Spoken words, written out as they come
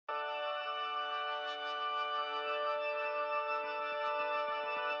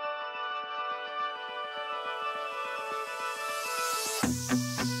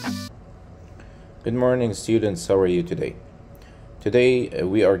Good morning, students. How are you today? Today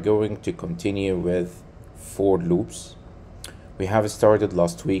we are going to continue with for loops. We have started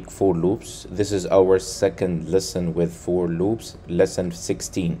last week for loops. This is our second lesson with for loops, lesson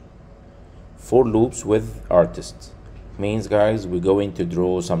 16. For loops with artists. Means, guys, we're going to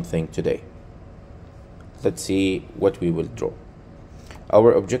draw something today. Let's see what we will draw.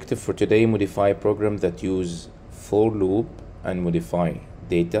 Our objective for today: modify a program that use for loop and modify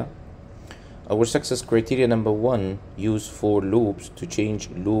data. Our success criteria number 1: use for loops to change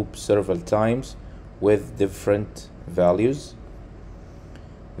loop several times with different values.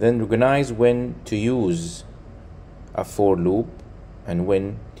 Then recognize when to use a for loop and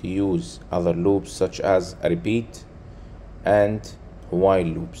when to use other loops such as a repeat and while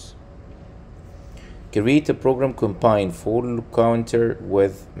loops. Create a program combine for loop counter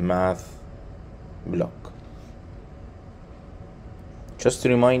with math block. Just to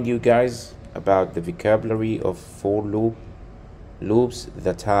remind you guys about the vocabulary of for loop: loops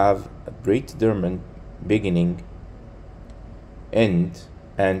that have a predetermined beginning, end,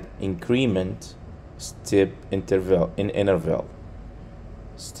 and increment step interval.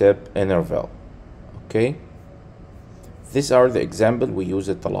 Okay, these are the example we use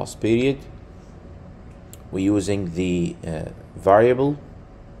at the last period. We're using the variable,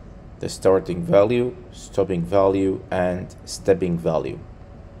 the starting value, stopping value, and stepping value.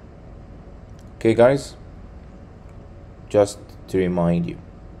 Okay, guys, just to remind you.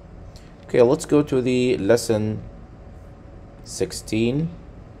 Okay, let's go to the lesson 16,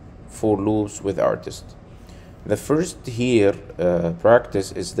 for loops with artist. The first here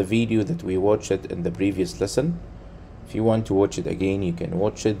practice is the video that we watched in the previous lesson. If you want to watch it again, you can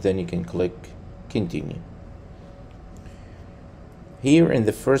watch it, then you can click continue. Here in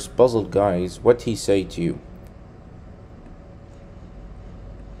the first puzzle, guys, what he say to you?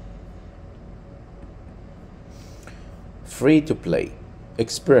 Free to play.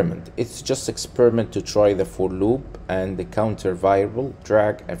 Experiment. It's just experiment to try the for loop and the counter variable.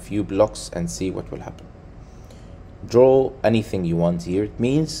 Drag a few blocks and see what will happen. Draw anything you want here. It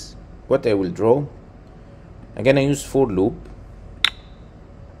means what I will draw. I'm gonna use for loop.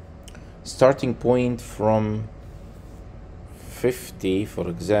 Starting point from 50, for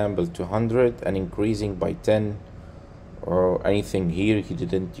example, to 100, and increasing by 10 or anything here. If you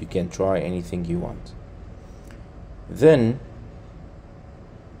didn't, you can try anything you want. Then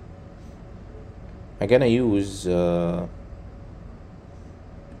I'm gonna use for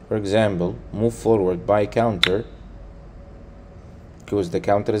example, move forward by counter, because the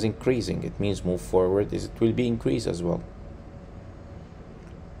counter is increasing. It means move forward it will be increased as well.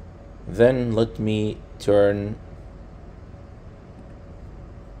 Then let me turn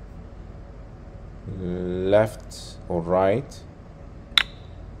left or right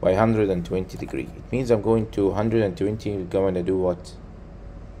by 120 degrees. It means I'm going to 120. We're going to do what?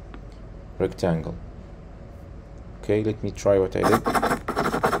 Rectangle. Okay, let me try what I did.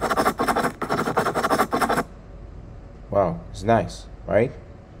 Wow, it's nice, right?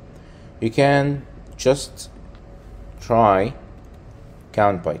 You can just try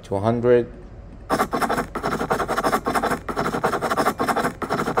count by 200.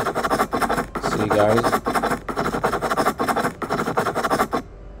 See, guys,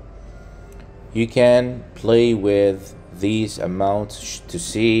 you can play with these amounts to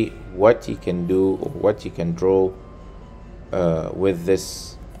see what you can do or what you can draw with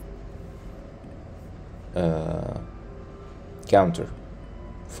this counter,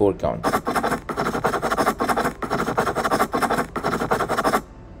 for counter.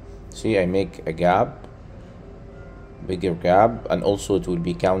 See, I make a gap, bigger gap, and also it will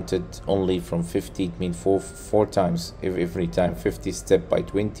be counted only from 50. It means four times every time. 50 step by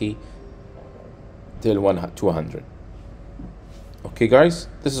 20 till 200. Okay, guys,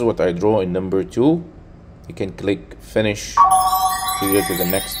 this is what I draw in number 2. You can click finish to go to the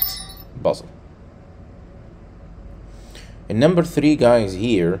next puzzle. In number 3, guys,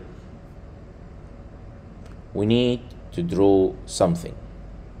 here we need to draw something.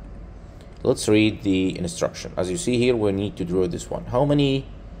 Let's read the instruction. As you see here, we need to draw this one. How many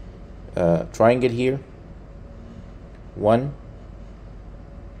triangle here? 1,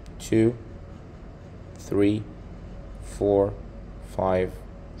 2, 3, 4, 5,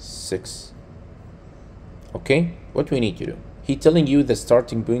 6. Okay, what we need to do? He telling you the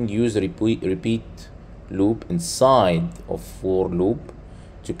starting point, use repeat loop inside of for loop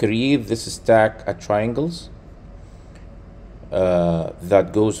to create this stack of triangles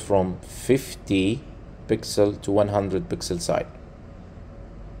that goes from 50 pixel to 100 pixel side.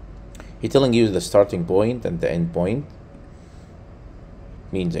 He's telling you the starting point and the end point.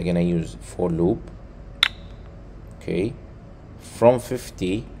 means I'm gonna use for loop. Okay, from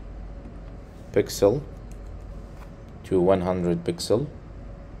 50 pixel to 100 pixel.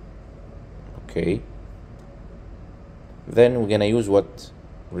 Okay, then we're gonna use what?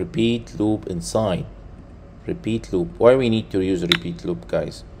 Repeat loop inside. Repeat loop. Why we need to use repeat loop,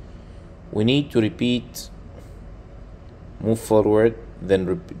 guys? We need to repeat, move forward,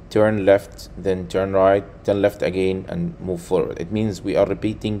 then turn left, then turn right, turn left again, and move forward. It means we are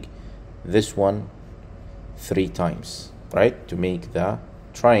repeating this one 3 times, right, to make the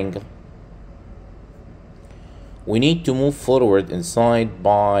triangle. We need to move forward inside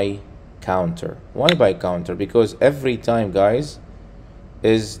by counter. Why by counter? Because every time, guys,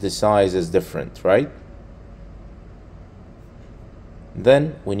 is the size is different, right?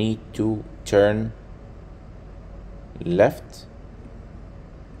 Then we need to turn left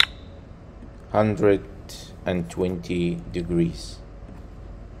 120 degrees,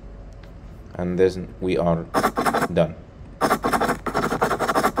 and then we are done.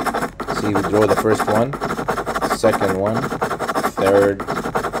 See, we draw the first one, second one, third,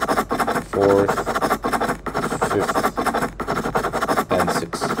 fourth, fifth, and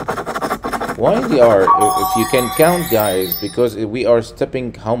sixth. Why they are, if you can count, guys, because we are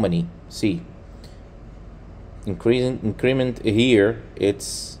stepping how many? See, increment here,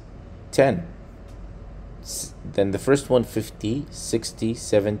 it's 10. Then the first one 50, 60,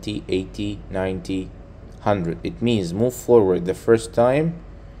 70, 80, 90, 100. It means move forward the first time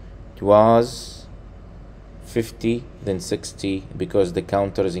it was 50, then 60, because the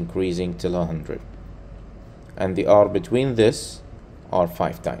counter is increasing till 100. And the R between this are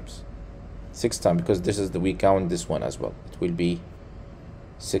 5 times. 6 times, because this is we count this one as well. It will be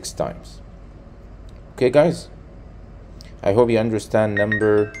 6 times. Okay, guys, I hope you understand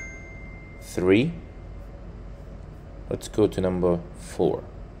number 3. Let's go to number 4.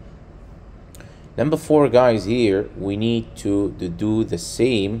 Number 4, guys, here we need to do the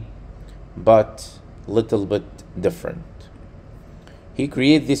same but little bit different. He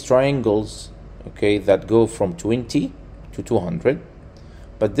create these triangles, okay, that go from 20 to 200,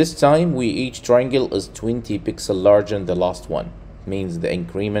 but this time each triangle is 20 pixel larger than the last one. Means the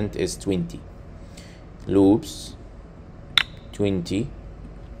increment is 20. Loops 20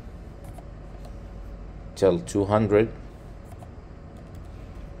 till 200.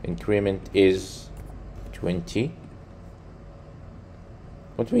 Increment is 20.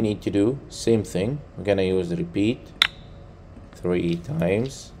 What we need to do, same thing. We're gonna use repeat 3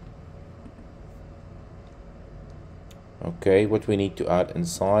 times. Okay, what we need to add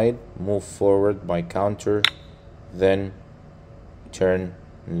inside, move forward by counter, then turn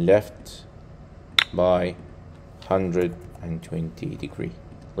left by 120 degree.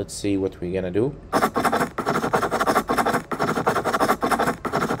 Let's see what we're gonna do.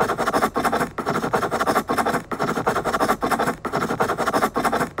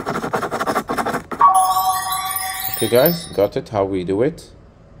 Okay, guys, got it how we do it?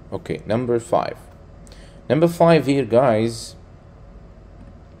 Okay, number 5. Number 5 here, guys,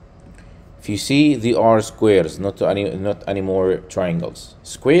 if you see, they are squares, not any more triangles.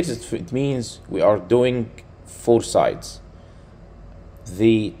 Squares, it means we are doing 4 sides.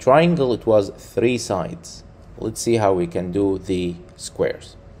 The triangle, it was 3 sides. Let's see how we can do the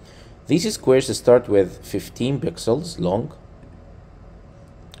squares. These squares start with 15 pixels long.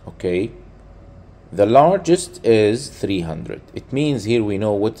 Okay, the largest is 300. It means here we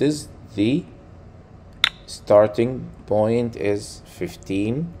know what is the starting point is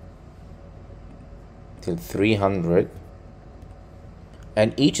 15 till 300,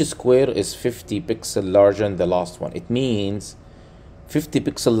 and each square is 50 pixel larger than the last one. It means 50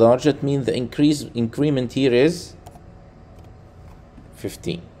 pixel larger. It means the increment here is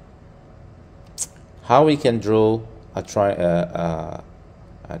 15. How we can draw a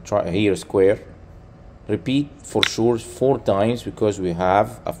here square? Repeat for sure 4 times, because we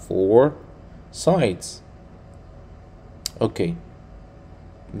have 4 sides. Okay,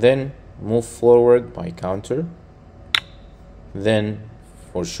 then move forward by counter, then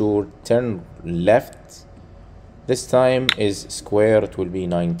for sure turn left. This time is square, it will be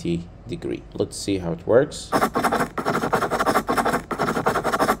 90 degree. Let's see how it works.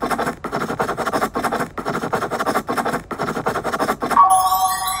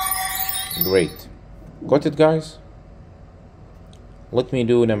 Great, got it, guys? Let me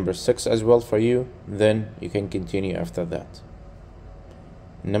do number 6 as well for you, then you can continue after that.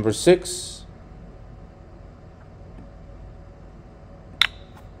 Number 6,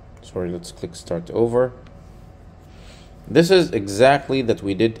 sorry, let's click start over. This is exactly that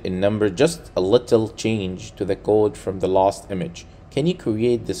we did in number, just a little change to the code from the last image. Can you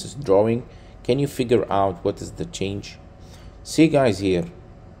create this drawing? Can you figure out what is the change? See guys, here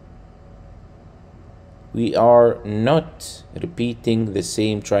we are not repeating the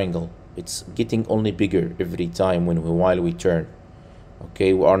same triangle. It's getting only bigger every time while we turn.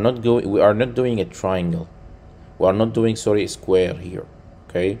 Okay, we are not doing a triangle. We are not doing, sorry, a square here.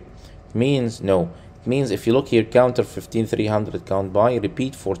 Okay, it means it means if you look here, counter 15300, count by,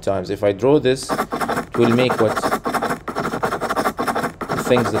 repeat 4 times. If I draw this, it will make what the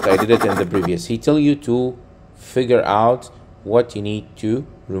things that I did it in the previous. He tell you to figure out what you need to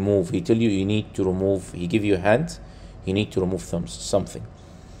remove. He tell you need to remove. He give you a hint. You need to remove something.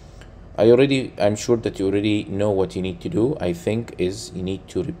 I'm sure that you already know what you need to do. I think is you need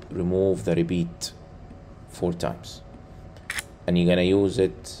to remove the repeat 4 times, and you're gonna use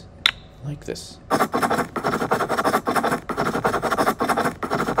it like this.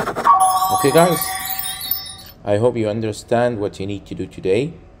 Okay guys, I hope you understand what you need to do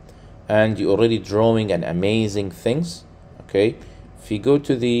today, and you're already drawing an amazing things. Okay, if you go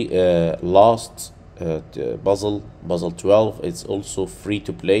to the last puzzle 12, it's also free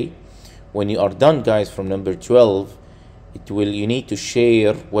to play. When you are done guys from number 12, you need to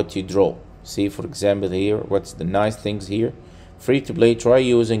share what you draw. See, for example, here, what's the nice things here? Free to play. Try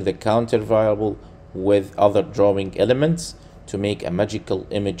using the counter variable with other drawing elements to make a magical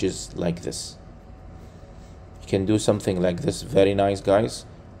images like this. You can do something like this. Very nice guys.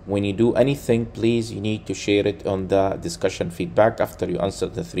 When you do anything, please, you need to share it on the discussion feedback after you answer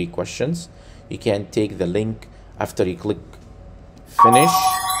the 3 questions. You can take the link after you click finish.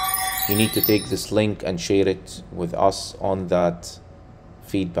 You need to take this link and share it with us on that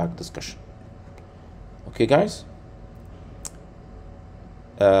feedback discussion. Okay guys,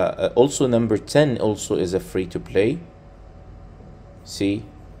 also number 10 also is a free to play. See,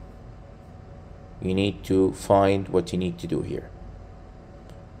 you need to find what you need to do here.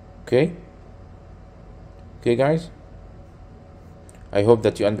 Okay guys, I hope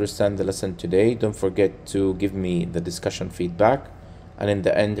that you understand the lesson today. Don't forget to give me the discussion feedback, and in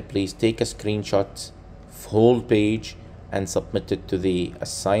the end, please take a screenshot of whole page and submit it to the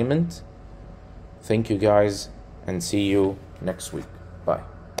assignment. Thank you guys, and see you next week.